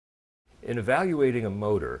In evaluating a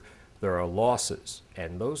motor, there are losses,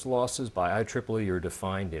 and those losses by IEEE are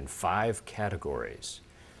defined in 5 categories.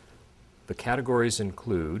 The categories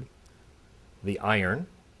include the iron,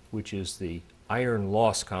 which is the iron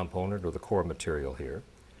loss component, or the core material here.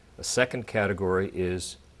 The second category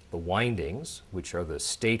is the windings, which are the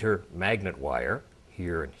stator magnet wire,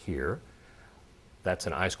 here and here. That's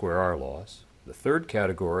an I²R loss. The third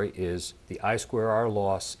category is the I²R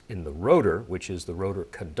loss in the rotor, which is the rotor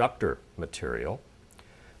conductor material.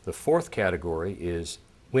 The fourth category is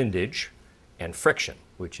windage and friction,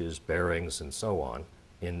 which is bearings and so on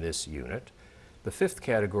in this unit. The fifth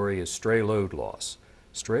category is stray load loss.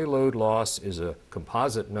 Stray load loss is a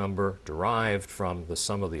composite number derived from the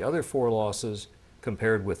sum of the other 4 losses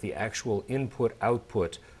compared with the actual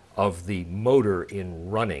input-output of the motor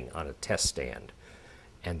in running on a test stand.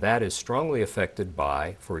 And that is strongly affected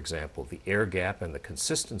by, for example, the air gap and the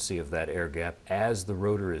consistency of that air gap as the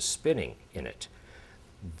rotor is spinning in it.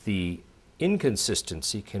 The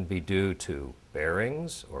inconsistency can be due to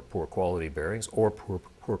bearings, or poor quality bearings, or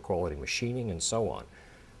poor quality machining, and so on.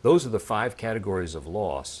 Those are the 5 categories of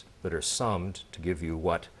loss that are summed to give you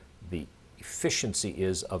what the efficiency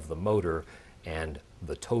is of the motor and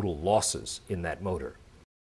the total losses in that motor.